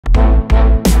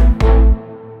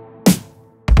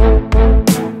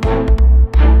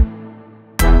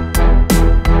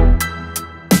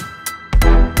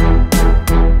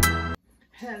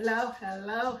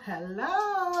Hello.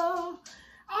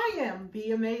 I am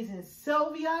the amazing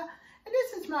Sylvia, and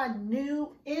this is my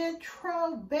new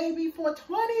intro, baby, for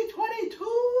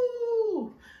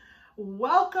 2022.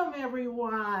 Welcome,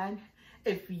 everyone.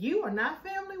 If you are not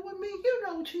family with me, you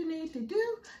know what you need to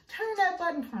do. Turn that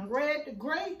button from red to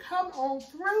gray. Come on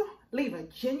through. Leave a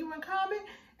genuine comment,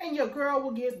 and your girl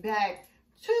will get back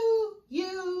to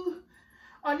you.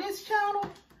 On this channel,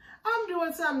 I'm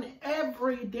doing something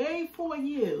every day for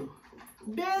you.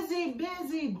 Busy.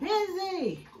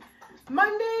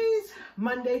 Mondays,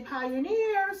 Monday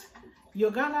Pioneers. You're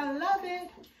gonna love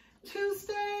it.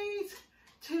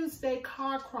 Tuesday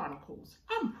Car Chronicles.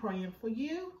 I'm praying for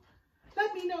you.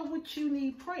 Let me know what you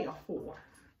need prayer for.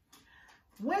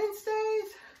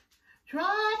 Wednesdays,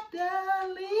 Drop the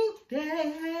Link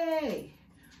Day.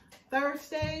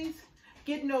 Thursdays,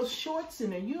 getting those shorts in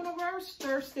the universe.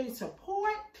 Thursday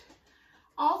support.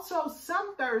 Also,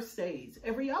 some Thursdays,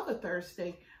 every other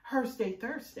Thursday,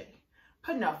 Thursday.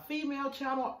 Putting a female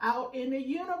channel out in the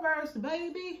universe,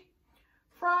 baby.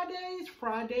 Fridays,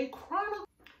 Friday Chronicle.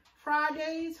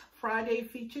 Friday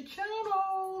feature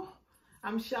channel.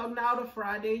 I'm shouting out a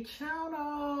Friday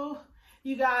channel.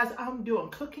 You guys, I'm doing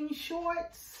cooking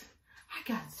shorts. I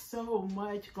got so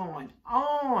much going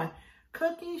on.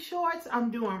 Cooking shorts, I'm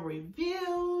doing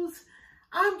reviews.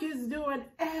 I'm just doing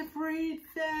everything.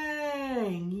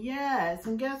 Yes,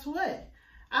 and guess what?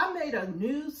 I made a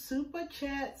new super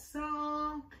chat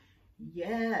song.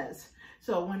 Yes.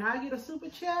 So when I get a super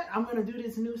chat, I'm going to do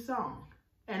this new song.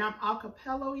 And I'm a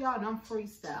cappella, y'all, and I'm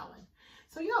freestyling.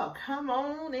 So y'all come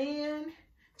on in.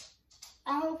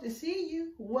 I hope to see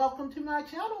you. Welcome to my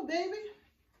channel, baby.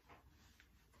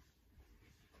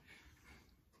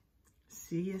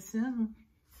 See you soon.